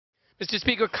Mr.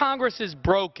 Speaker, Congress is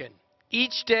broken.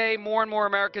 Each day, more and more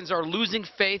Americans are losing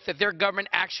faith that their government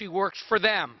actually works for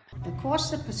them. The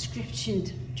cost of prescription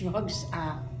drugs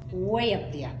are way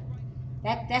up there.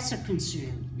 That's a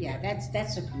concern. Yeah,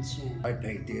 that's a concern. I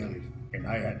pay daily, and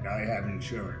I have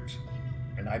insurance,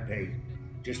 and I pay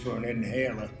just for an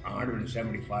inhaler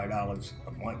 $175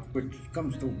 a month, which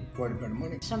comes to quite a bit of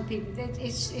money. Some people,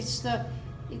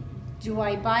 do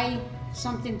I buy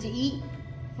something to eat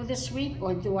for this week,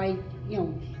 or do I,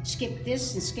 skip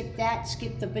this and skip that,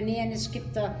 skip the banana,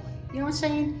 skip the, you know what I'm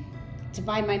saying, to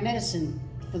buy my medicine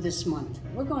for this month?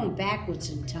 We're going backwards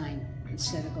in time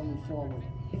instead of going forward.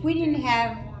 If we didn't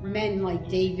have men like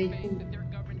David who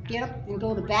get up and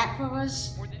go to bat for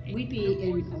us, we'd be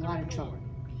in a lot of trouble.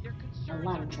 A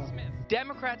lot of trouble.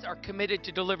 Democrats are committed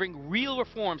to delivering real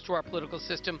reforms to our political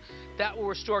system that will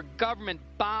restore government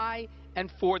by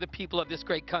and for the people of this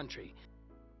great country.